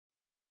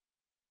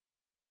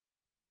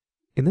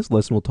In this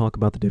lesson, we'll talk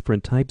about the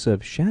different types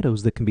of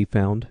shadows that can be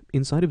found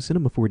inside of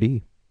Cinema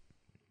 4D.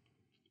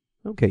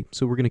 Okay,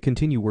 so we're going to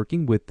continue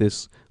working with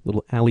this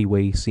little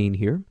alleyway scene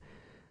here.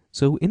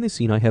 So in this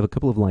scene, I have a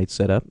couple of lights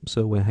set up.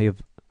 So I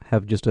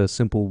have just a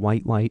simple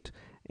white light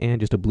and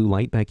just a blue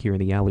light back here in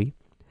the alley.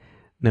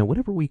 Now,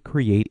 whenever we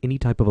create any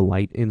type of a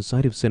light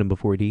inside of Cinema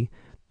 4D,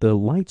 the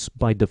lights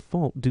by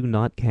default do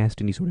not cast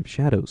any sort of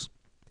shadows.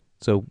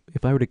 So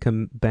if I were to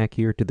come back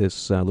here to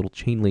this little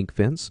chain link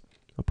fence,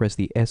 I'll press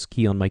the S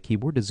key on my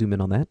keyboard to zoom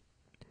in on that.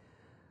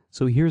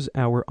 So here's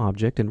our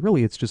object, and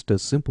really it's just a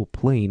simple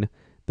plane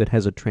that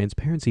has a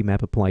transparency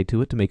map applied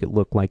to it to make it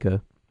look like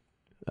a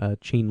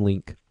chain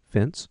link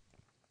fence.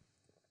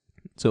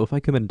 So if I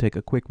come in and take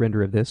a quick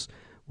render of this,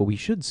 what we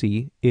should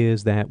see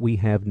is that we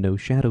have no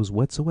shadows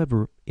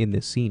whatsoever in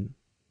this scene.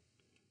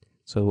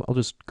 So I'll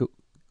just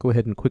go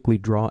ahead and quickly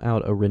draw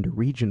out a render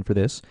region for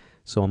this.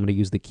 So I'm going to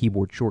use the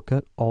keyboard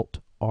shortcut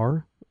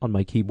Alt-R on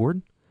my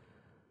keyboard.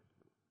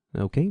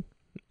 Okay,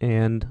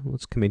 and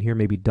let's come in here,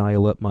 maybe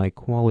dial up my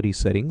quality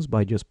settings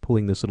by just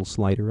pulling this little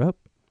slider up.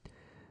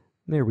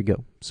 There we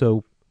go.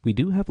 So we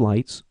do have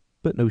lights,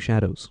 but no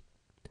shadows.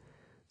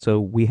 So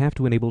we have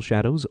to enable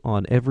shadows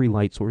on every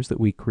light source that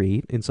we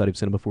create inside of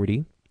Cinema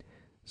 4D.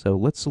 So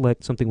let's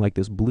select something like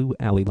this blue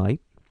alley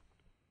light.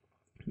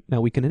 Now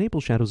we can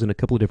enable shadows in a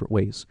couple of different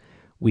ways.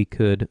 We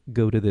could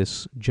go to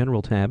this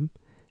General tab,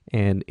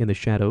 and in the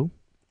shadow,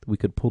 we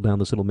could pull down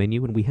this little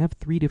menu, and we have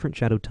three different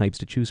shadow types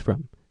to choose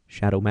from: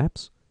 shadow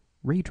maps,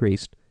 ray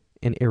traced,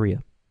 and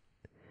area.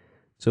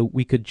 So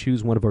we could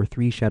choose one of our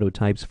three shadow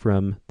types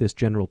from this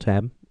General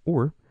tab,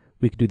 or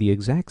we could do the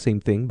exact same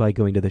thing by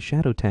going to the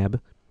Shadow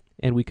tab,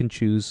 and we can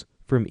choose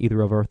from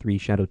either of our three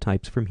shadow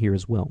types from here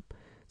as well.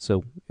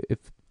 So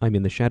if I'm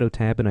in the Shadow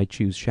tab and I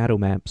choose Shadow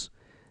Maps,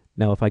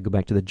 now if I go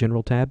back to the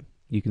General tab,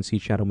 you can see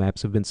Shadow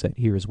Maps have been set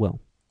here as well.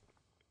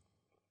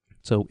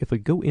 So if we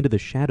go into the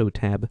Shadow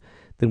tab,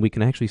 then we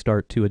can actually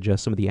start to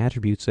adjust some of the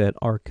attributes that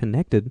are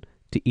connected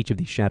to each of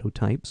these shadow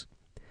types.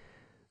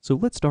 So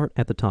let's start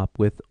at the top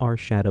with our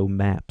shadow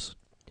maps.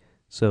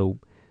 So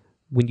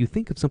when you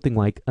think of something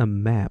like a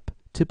map,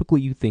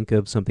 typically you think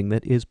of something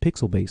that is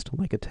pixel-based,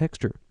 like a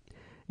texture.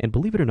 And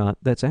believe it or not,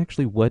 that's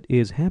actually what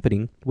is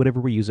happening whenever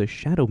we use a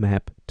shadow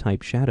map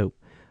type shadow.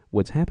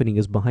 What's happening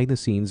is behind the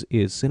scenes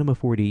is Cinema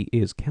 4D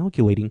is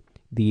calculating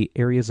the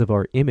areas of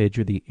our image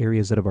or the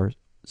areas of our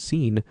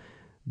scene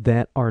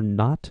that are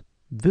not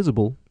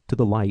visible to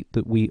the light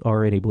that we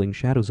are enabling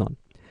shadows on.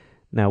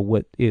 Now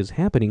what is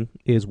happening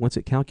is once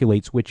it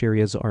calculates which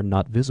areas are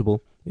not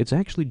visible, it's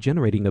actually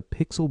generating a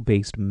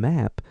pixel-based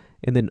map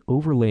and then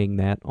overlaying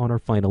that on our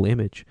final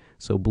image.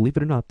 So believe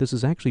it or not, this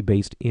is actually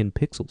based in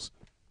pixels.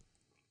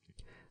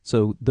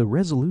 So the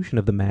resolution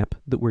of the map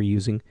that we're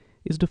using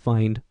is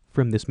defined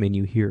from this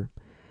menu here.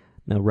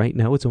 Now right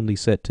now it's only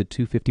set to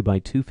 250 by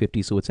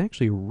 250, so it's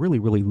actually a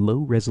really low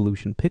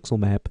resolution pixel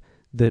map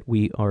that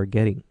we are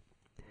getting.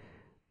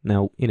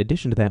 Now in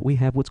addition to that, we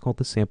have what's called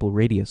the sample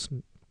radius.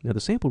 Now the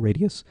sample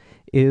radius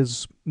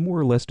is more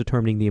or less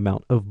determining the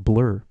amount of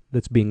blur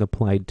that's being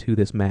applied to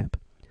this map.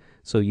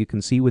 So you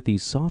can see with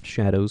these soft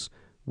shadows,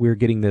 we're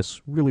getting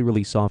this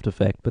really soft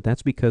effect, but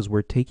that's because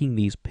we're taking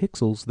these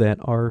pixels that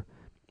are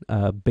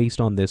based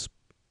on this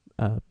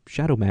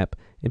shadow map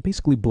and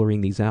basically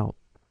blurring these out.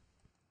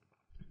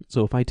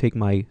 So if I take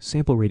my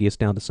sample radius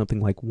down to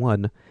something like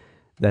 1,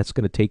 that's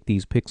going to take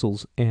these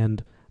pixels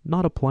and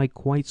not apply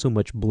quite so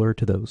much blur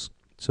to those.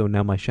 So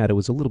now my shadow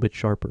is a little bit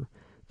sharper.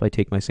 If I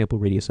take my sample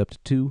radius up to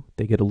 2,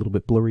 they get a little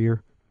bit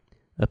blurrier.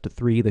 Up to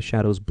 3, the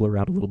shadows blur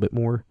out a little bit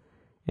more,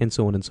 and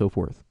so on and so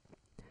forth.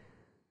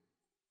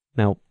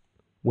 Now,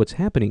 what's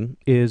happening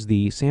is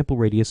the sample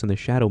radius and the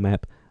shadow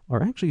map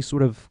are actually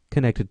sort of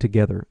connected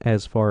together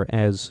as far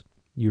as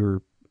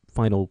your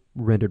final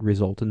rendered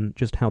result and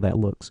just how that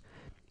looks.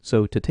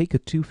 So to take a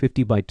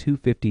 250 by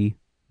 250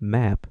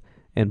 map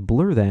and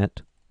blur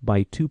that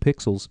by 2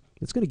 pixels,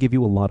 it's going to give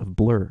you a lot of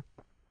blur.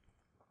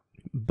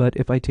 But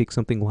if I take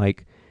something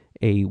like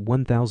a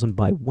 1000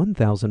 by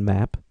 1000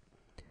 map,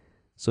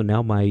 so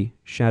now my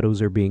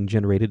shadows are being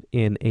generated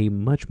in a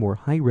much more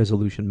high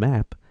resolution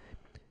map.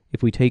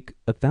 If we take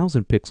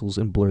 1000 pixels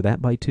and blur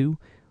that by 2,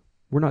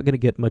 we're not going to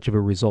get much of a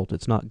result.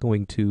 It's not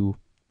going to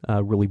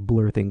really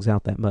blur things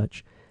out that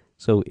much.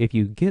 So if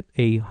you get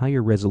a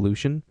higher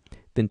resolution,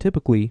 then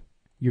typically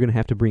you're going to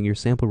have to bring your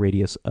sample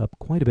radius up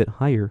quite a bit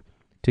higher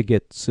to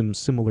get some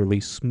similarly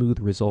smooth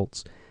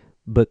results.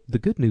 But the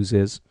good news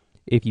is,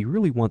 if you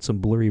really want some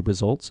blurry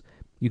results,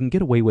 you can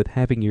get away with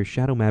having your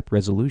shadow map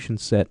resolution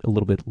set a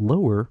little bit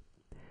lower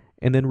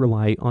and then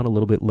rely on a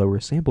little bit lower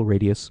sample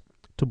radius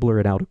to blur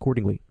it out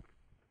accordingly.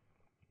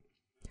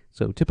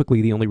 So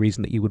typically the only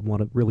reason that you would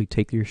want to really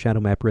take your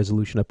shadow map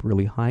resolution up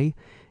really high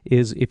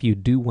is if you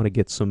do want to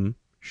get some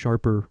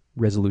sharper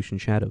resolution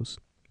shadows.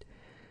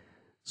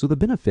 So the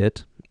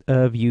benefit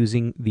of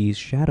using these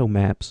shadow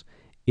maps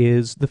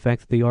is the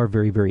fact that they are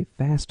very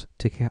fast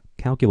to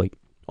calculate,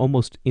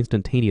 almost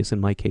instantaneous in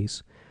my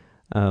case.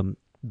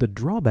 The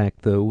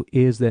drawback, though,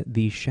 is that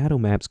these shadow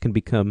maps can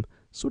become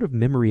sort of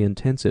memory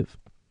intensive.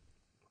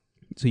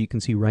 So you can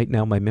see right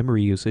now my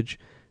memory usage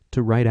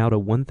to write out a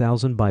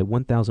 1000 by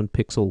 1000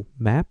 pixel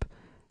map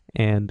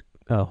and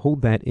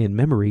hold that in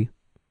memory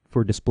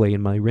for display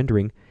in my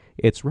rendering.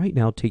 It's right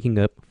now taking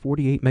up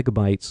 48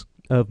 megabytes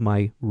of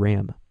my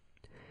RAM.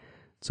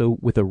 So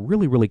with a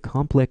really, really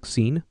complex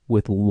scene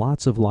with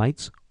lots of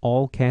lights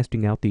all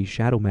casting out these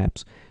shadow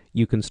maps,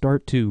 you can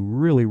start to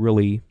really,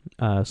 really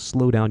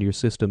slow down your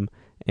system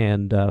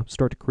and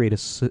start to create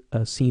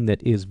a scene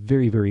that is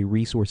very, very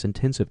resource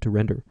intensive to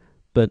render.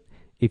 But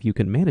if you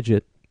can manage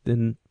it,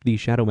 then these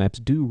shadow maps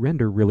do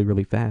render really,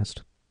 really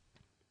fast.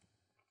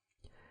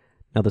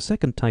 Now the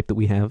second type that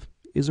we have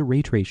is a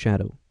ray trace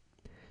shadow.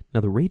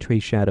 Now the ray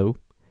trace shadow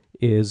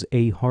is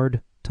a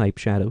hard type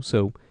shadow,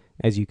 so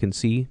as you can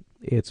see,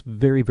 it's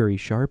very, very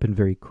sharp and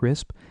very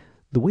crisp.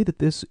 The way that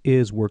this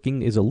is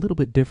working is a little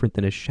bit different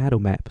than a shadow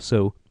map,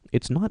 so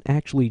it's not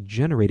actually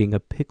generating a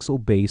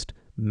pixel-based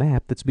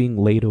map that's being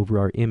laid over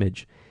our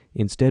image.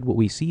 Instead, what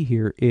we see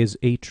here is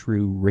a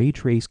true ray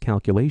trace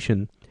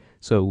calculation.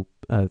 So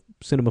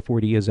Cinema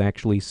 4D is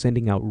actually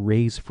sending out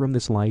rays from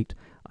this light,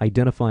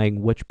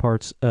 identifying which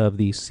parts of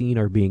the scene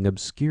are being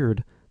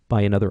obscured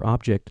by another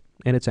object,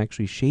 and it's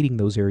actually shading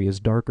those areas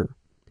darker.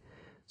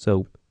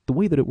 So the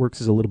way that it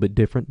works is a little bit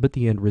different, but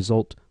the end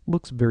result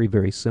looks very,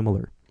 very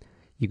similar.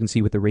 You can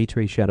see with the ray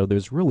trace shadow,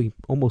 there's really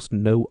almost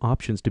no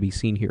options to be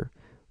seen here.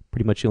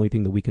 Pretty much the only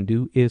thing that we can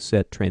do is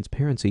set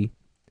transparency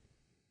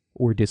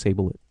or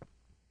disable it.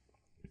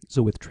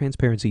 So with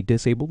transparency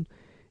disabled,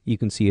 you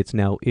can see it's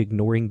now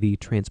ignoring the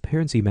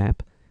transparency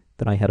map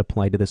that I had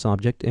applied to this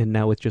object, and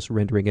now it's just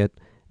rendering it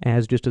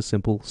as just a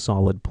simple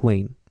solid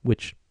plane,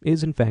 which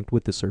is in fact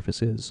what the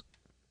surface is.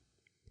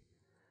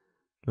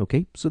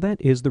 Okay, so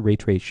that is the ray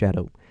trace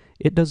shadow.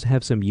 It does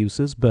have some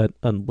uses, but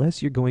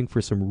unless you're going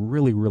for some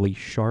really, really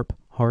sharp,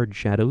 hard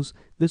shadows,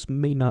 this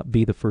may not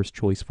be the first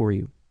choice for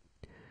you.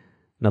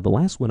 Now the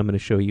last one I'm going to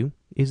show you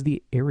is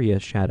the area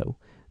shadow.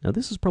 Now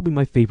this is probably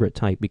my favorite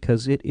type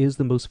because it is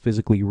the most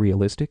physically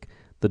realistic.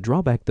 The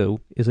drawback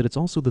though is that it's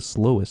also the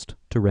slowest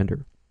to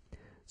render.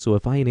 So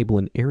if I enable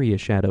an area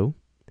shadow,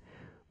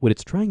 what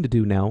it's trying to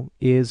do now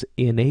is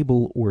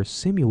enable or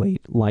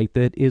simulate light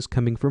that is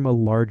coming from a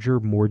larger,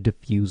 more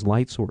diffuse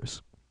light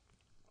source.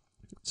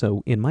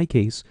 So in my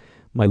case,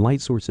 my light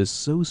source is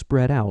so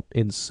spread out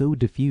and so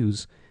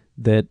diffuse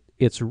that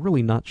it's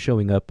really not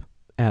showing up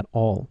at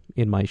all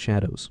in my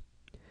shadows.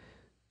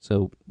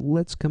 So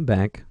let's come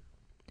back,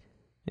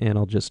 and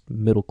I'll just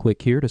middle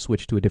click here to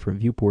switch to a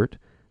different viewport.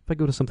 If I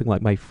go to something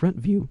like my front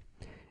view,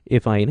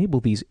 if I enable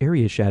these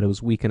area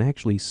shadows, we can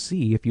actually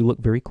see, if you look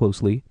very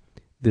closely,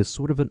 this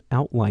sort of an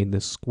outline,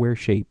 this square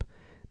shape.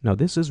 Now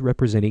this is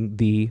representing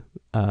the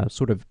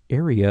sort of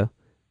area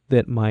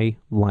that my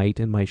light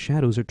and my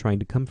shadows are trying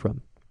to come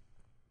from.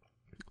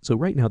 So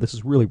right now this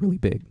is really, really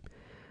big.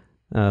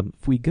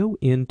 If we go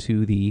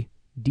into the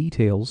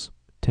Details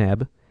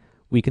tab,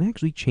 we can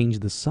actually change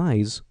the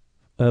size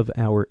of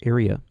our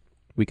area.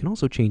 We can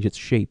also change its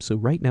shape. So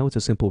right now it's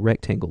a simple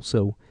rectangle,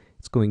 so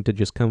it's going to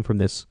just come from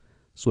this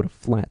sort of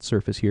flat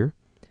surface here.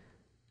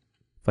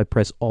 If I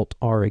press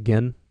Alt-R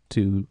again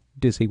to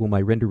disable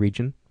my render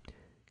region,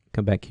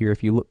 come back here.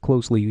 If you look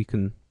closely, you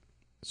can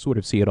sort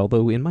of see it,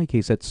 although in my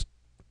case that's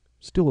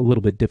still a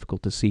little bit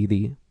difficult to see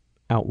the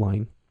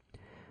outline.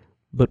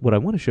 But what I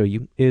want to show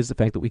you is the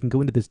fact that we can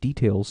go into this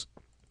Details,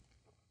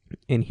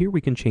 and here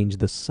we can change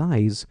the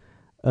size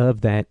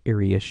of that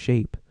area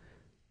shape.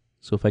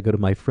 So if I go to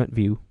my front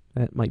view,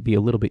 that might be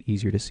a little bit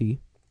easier to see.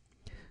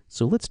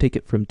 So let's take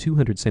it from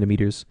 200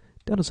 centimeters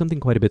down to something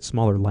quite a bit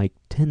smaller, like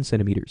 10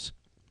 centimeters.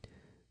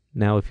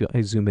 Now if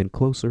I zoom in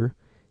closer,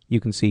 you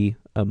can see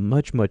a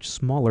much, much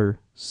smaller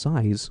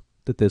size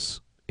that this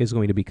is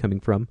going to be coming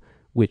from,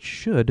 which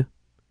should,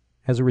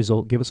 as a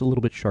result, give us a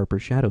little bit sharper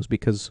shadows,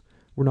 because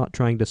we're not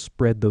trying to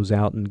spread those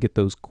out and get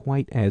those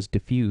quite as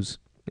diffuse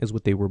as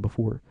what they were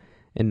before.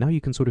 And now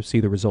you can sort of see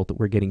the result that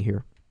we're getting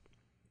here.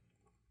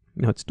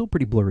 Now it's still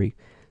pretty blurry,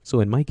 so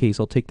in my case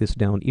I'll take this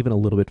down even a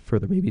little bit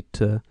further, maybe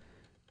to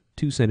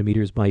 2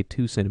 centimeters by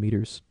 2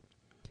 centimeters.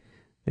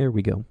 There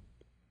we go.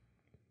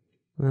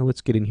 Well,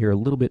 let's get in here a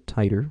little bit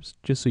tighter,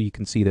 just so you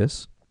can see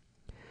this.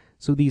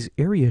 So these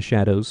area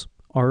shadows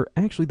are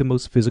actually the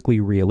most physically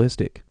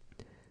realistic.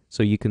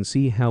 So you can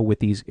see how with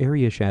these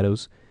area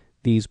shadows,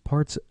 these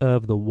parts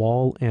of the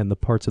wall and the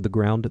parts of the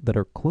ground that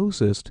are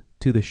closest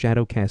to the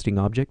shadow casting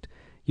object,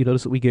 you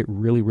notice that we get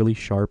really, really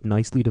sharp,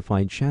 nicely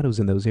defined shadows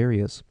in those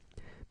areas.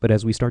 But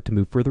as we start to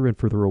move further and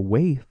further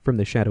away from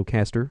the shadow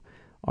caster,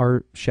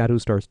 our shadow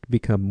starts to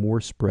become more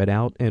spread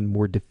out and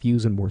more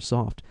diffuse and more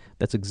soft.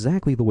 That's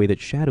exactly the way that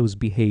shadows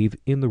behave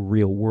in the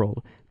real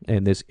world.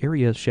 And this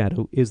area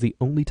shadow is the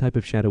only type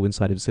of shadow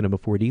inside of Cinema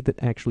 4D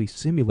that actually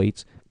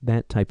simulates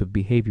that type of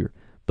behavior.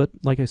 But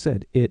like I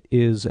said, it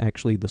is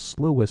actually the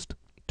slowest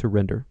to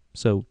render.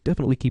 So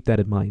definitely keep that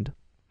in mind.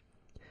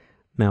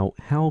 Now,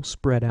 how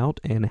spread out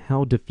and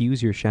how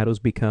diffuse your shadows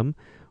become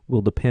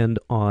will depend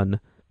on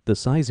the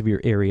size of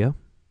your area,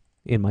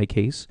 in my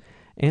case,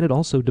 and it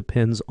also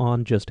depends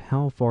on just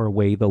how far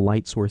away the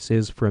light source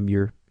is from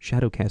your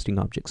shadow casting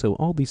object. So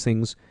all these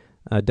things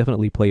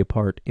definitely play a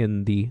part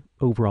in the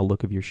overall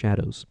look of your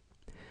shadows.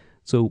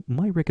 So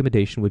my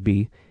recommendation would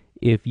be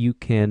if you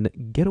can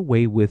get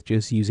away with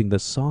just using the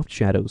soft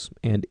shadows,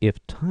 and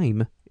if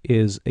time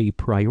is a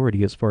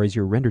priority as far as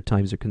your render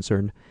times are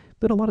concerned,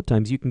 then a lot of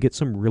times you can get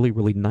some really,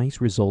 really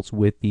nice results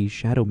with these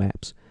shadow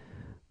maps.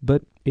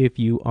 But if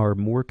you are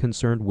more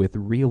concerned with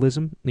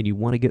realism and you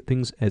want to get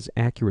things as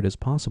accurate as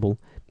possible,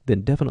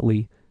 then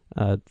definitely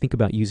think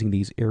about using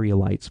these area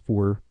lights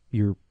for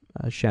your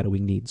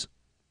shadowing needs.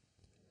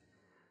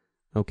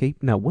 Okay,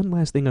 now one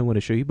last thing I want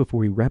to show you before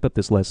we wrap up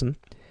this lesson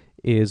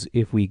is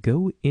if we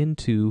go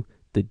into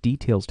the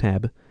Details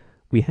tab,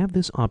 we have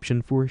this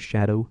option for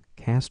Shadow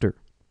Caster.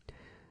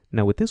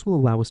 Now what this will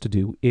allow us to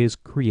do is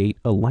create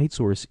a light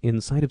source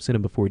inside of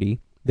Cinema 4D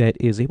that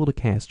is able to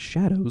cast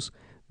shadows,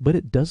 but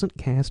it doesn't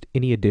cast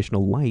any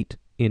additional light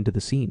into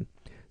the scene.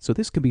 So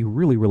this can be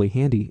really, really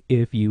handy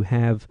if you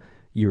have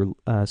your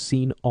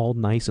scene all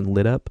nice and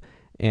lit up,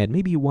 and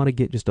maybe you want to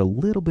get just a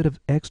little bit of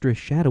extra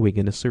shadowing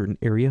in a certain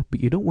area,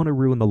 but you don't want to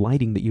ruin the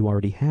lighting that you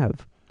already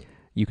have.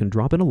 You can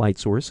drop in a light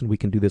source, and we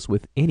can do this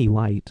with any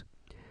light,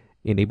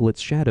 enable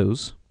its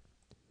shadows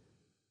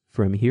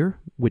from here,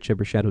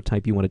 whichever shadow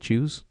type you want to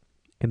choose,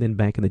 and then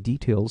back in the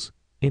details,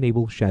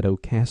 enable Shadow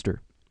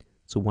Caster.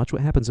 So watch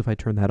what happens if I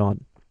turn that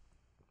on.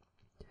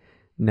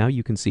 Now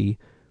you can see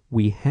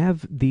we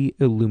have the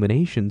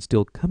illumination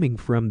still coming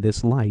from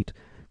this light,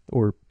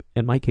 or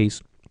in my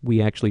case,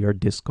 we actually are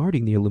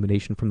discarding the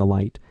illumination from the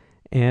light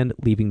and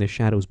leaving the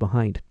shadows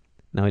behind.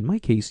 Now in my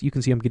case, you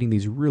can see I'm getting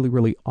these really,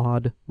 really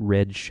odd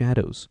red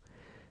shadows.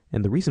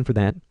 And the reason for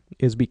that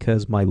is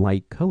because my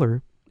light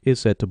color is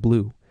set to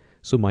blue.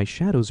 So my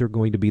shadows are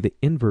going to be the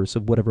inverse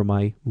of whatever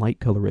my light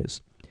color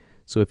is.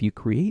 So if you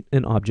create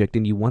an object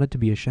and you want it to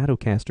be a shadow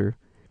caster,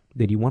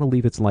 then you want to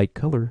leave its light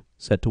color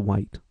set to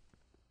white.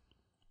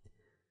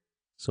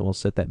 So I'll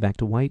set that back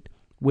to white,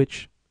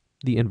 which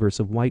the inverse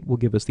of white will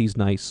give us these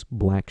nice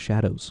black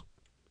shadows.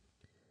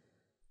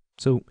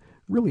 So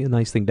really a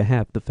nice thing to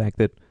have, the fact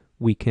that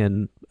we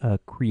can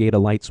create a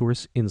light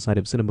source inside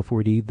of Cinema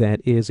 4D that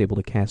is able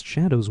to cast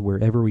shadows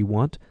wherever we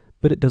want,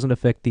 but it doesn't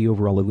affect the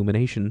overall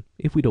illumination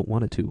if we don't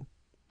want it to.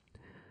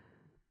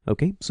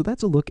 Okay, so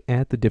that's a look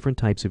at the different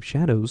types of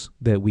shadows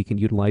that we can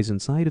utilize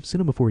inside of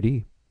Cinema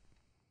 4D.